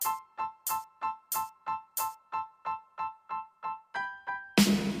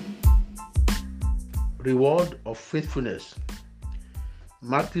Reward of faithfulness.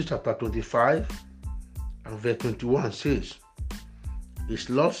 Matthew chapter 25 and verse 21 says, His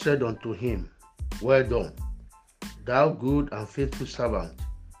Lord said unto him, Well done, thou good and faithful servant.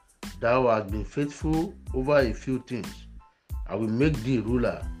 Thou hast been faithful over a few things. I will make thee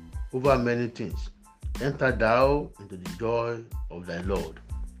ruler over many things. Enter thou into the joy of thy Lord.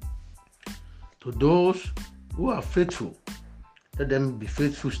 To those who are faithful, let them be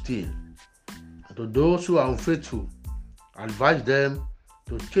faithful still. And to those who are unfaithful, advise them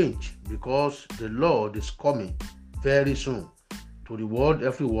to change, because the Lord is coming very soon to reward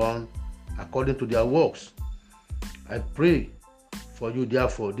everyone according to their works. I pray for you,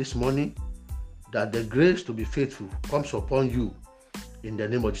 therefore, this morning, that the grace to be faithful comes upon you in the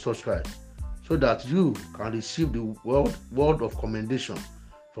name of Jesus Christ, so that you can receive the word of commendation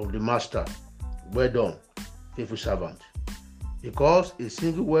from the Master. Well done, faithful servant. Because a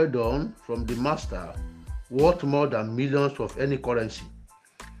single well done from the Master worth more than millions of any currency.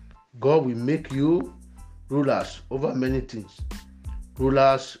 God will make you rulers over many things.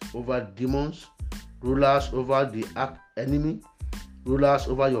 Rulers over demons, rulers over the enemy, rulers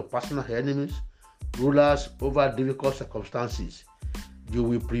over your personal enemies, rulers over difficult circumstances. You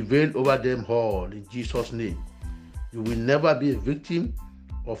will prevail over them all in Jesus' name. You will never be a victim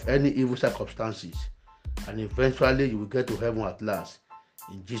of any evil circumstances, and eventually you will get to heaven at last.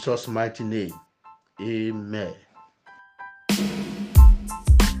 In Jesus' mighty name, amen.